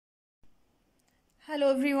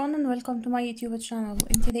Hello everyone and welcome to my YouTube channel.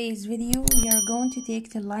 In today's video we are going to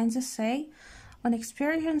take the lines essay on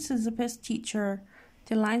experience is the best teacher.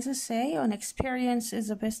 The lines essay on experience is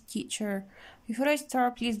the best teacher. Before I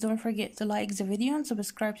start, please don't forget to like the video and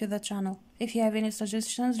subscribe to the channel. If you have any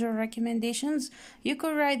suggestions or recommendations, you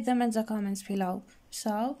could write them in the comments below.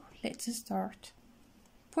 So let's start.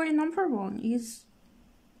 Point number 1 is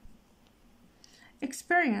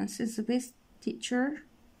experience is the best teacher.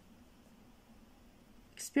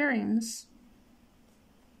 Experience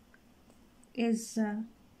is the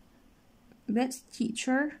best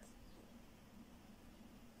teacher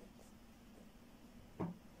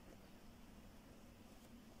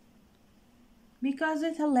because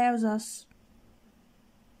it allows us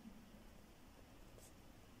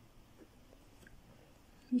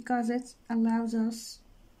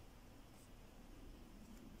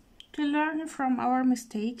to learn from our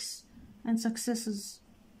mistakes and successes.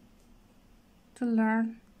 To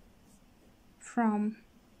learn from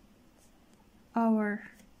our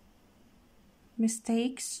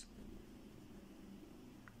mistakes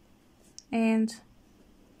and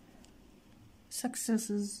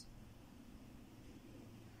successes.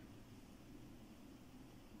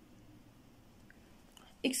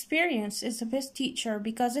 Experience is the best teacher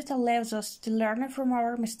because it allows us to learn from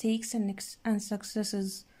our mistakes and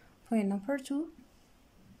successes. Point number 2.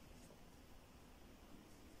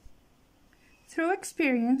 Through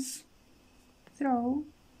experience,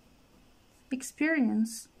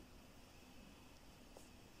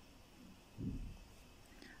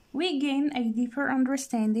 we gain a deeper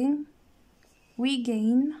understanding.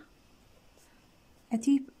 Deeper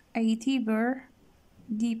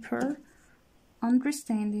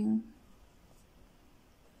understanding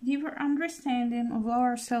of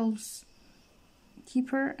ourselves.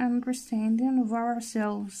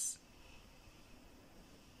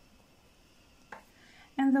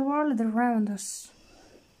 And the world around us.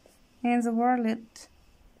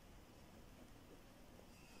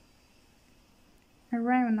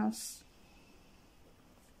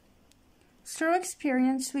 Through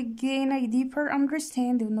experience, we gain a deeper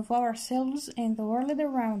understanding of ourselves and the world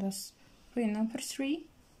around us. Point number 3.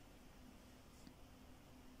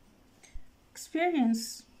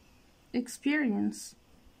 Experience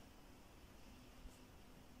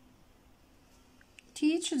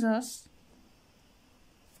teaches us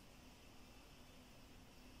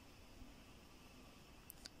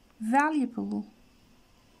valuable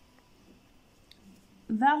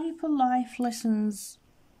life lessons.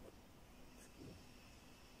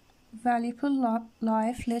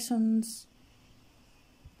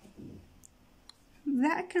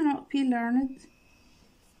 That cannot be learned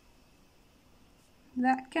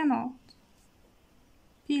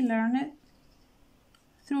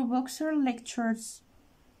through books or lectures.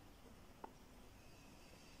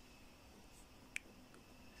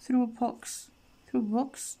 Through books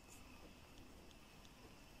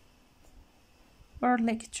or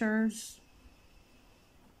lectures.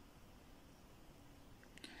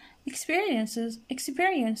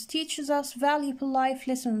 Experience teaches us valuable life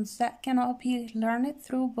lessons that cannot be learned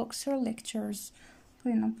through books or lectures.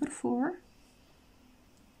 Point number 4.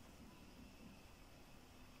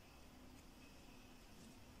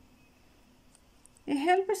 It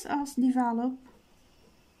helps us develop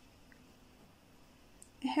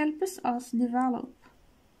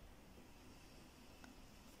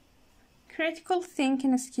critical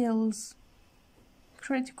thinking skills.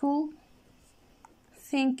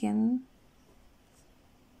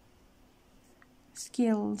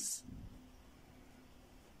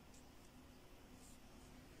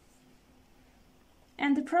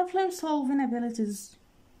 And the problem-solving abilities.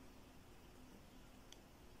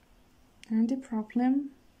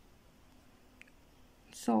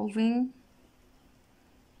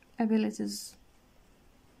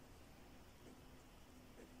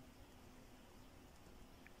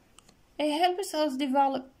 It helps us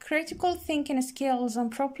develop critical thinking skills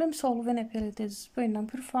and problem-solving abilities. Point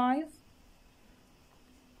number 5.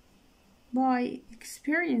 By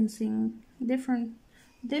experiencing different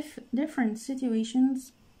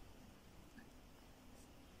situations,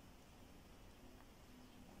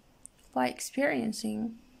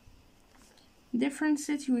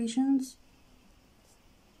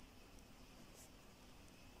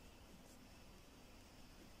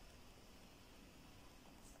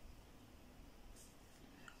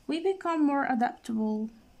 we become more adaptable.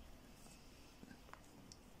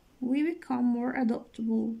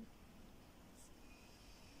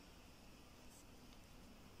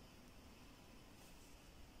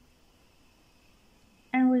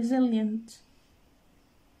 And resilient.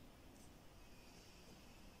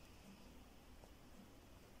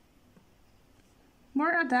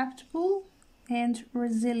 more adaptable and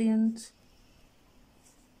resilient.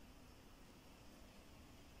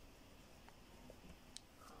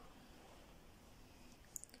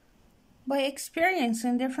 By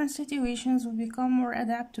experiencing different situations, we become more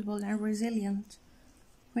adaptable and resilient.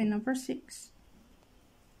 Point number 6.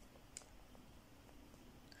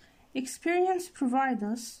 Experience provides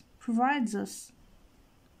us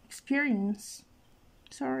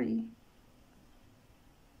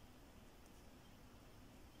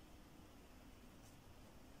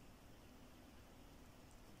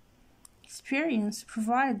experience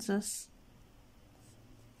provides us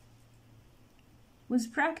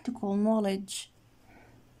with practical knowledge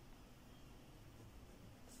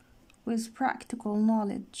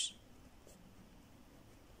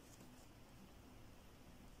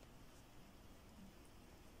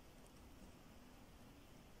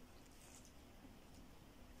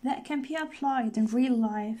that can be applied in real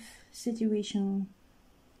life situations.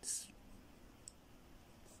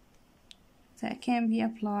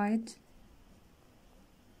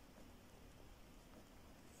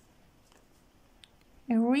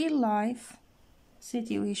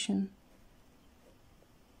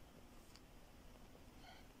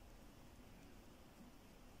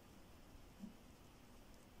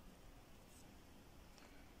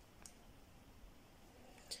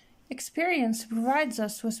 Experience provides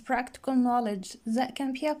us with practical knowledge that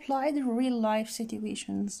can be applied in real-life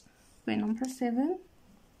situations. Point number 7.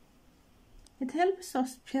 It helps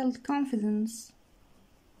us build confidence.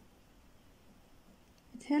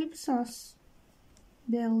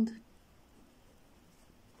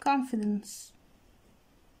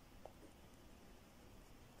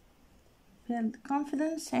 Build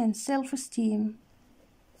confidence and self-esteem.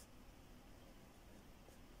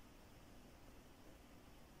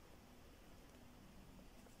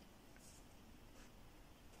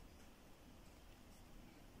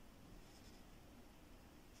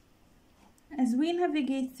 As we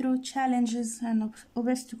navigate through challenges and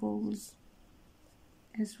obstacles,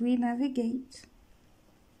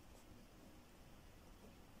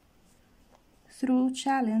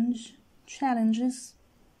 challenges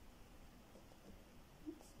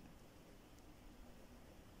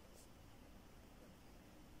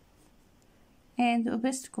and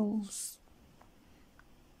obstacles,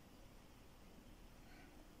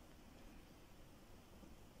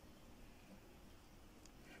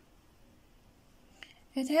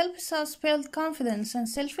 it helps us build confidence and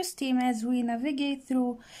self-esteem as we navigate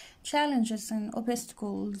through challenges and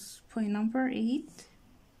obstacles. Point number 8.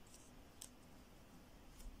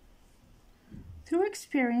 Through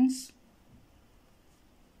experience,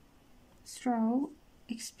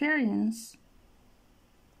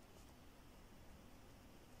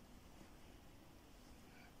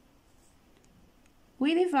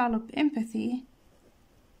 we develop empathy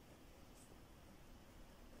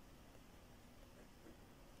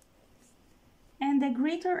and a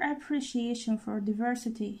greater appreciation for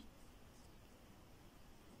diversity.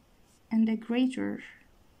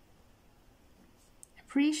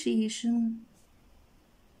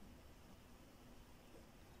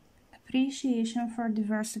 Appreciation for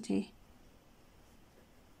diversity.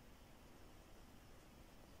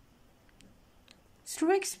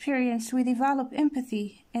 Through experience, we develop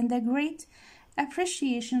empathy and a greater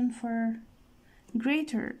appreciation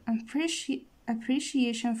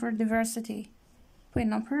for diversity. Point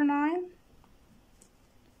number 9.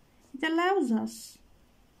 It allows us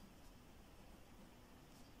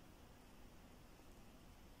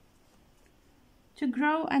to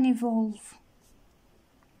grow and evolve.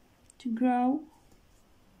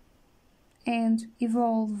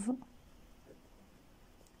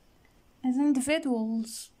 As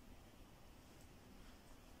individuals.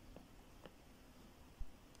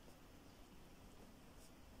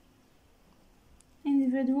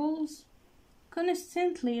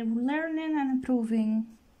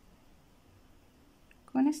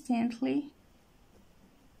 Constantly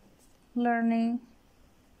learning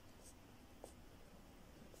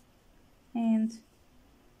and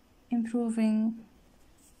improving.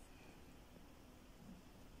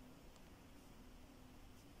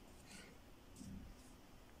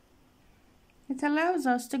 It allows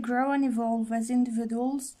us to grow and evolve as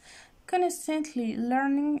individuals, constantly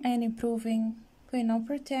learning and improving. Point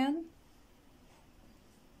number 10.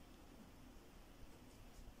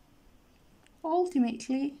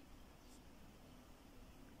 Ultimately,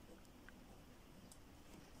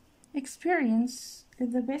 experience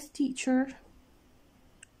is the best teacher.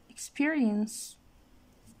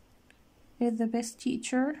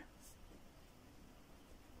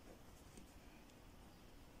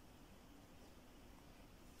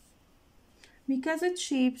 because it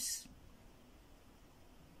shapes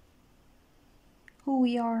who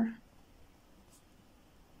we are.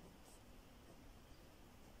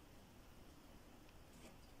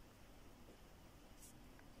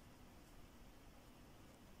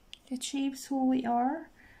 It shapes who we are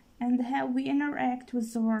and how we interact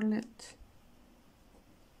with the world.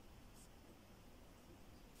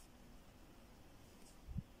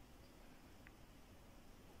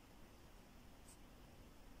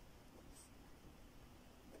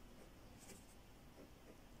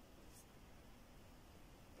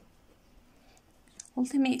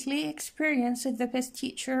 Ultimately, experience is the best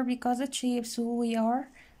teacher because it shapes who we are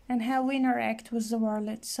and how we interact with the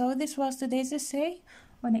world. So this was today's essay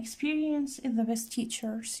on experience is the best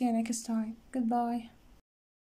teacher. See you next time. Goodbye.